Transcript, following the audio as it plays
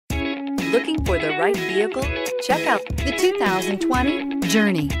Looking for the right vehicle? Check out the 2020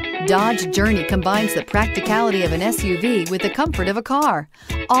 Journey. Dodge Journey combines the practicality of an SUV with the comfort of a car,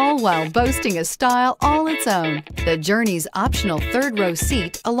 all while boasting a style all its own. The Journey's optional third-row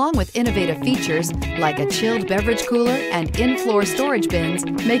seat, along with innovative features like a chilled beverage cooler and in-floor storage bins,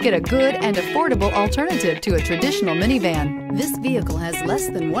 make it a good and affordable alternative to a traditional minivan. This vehicle has less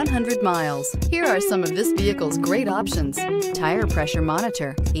than 100 miles. Here are some of this vehicle's great options: tire pressure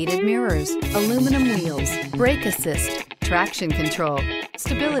monitor, heated mirrors, aluminum wheels, brake assist, traction control,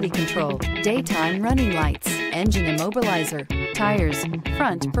 stability control, daytime running lights, engine immobilizer, tires,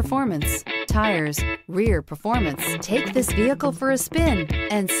 front performance, tires, rear performance. Take this vehicle for a spin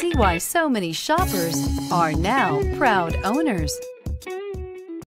and see why so many shoppers are now proud owners.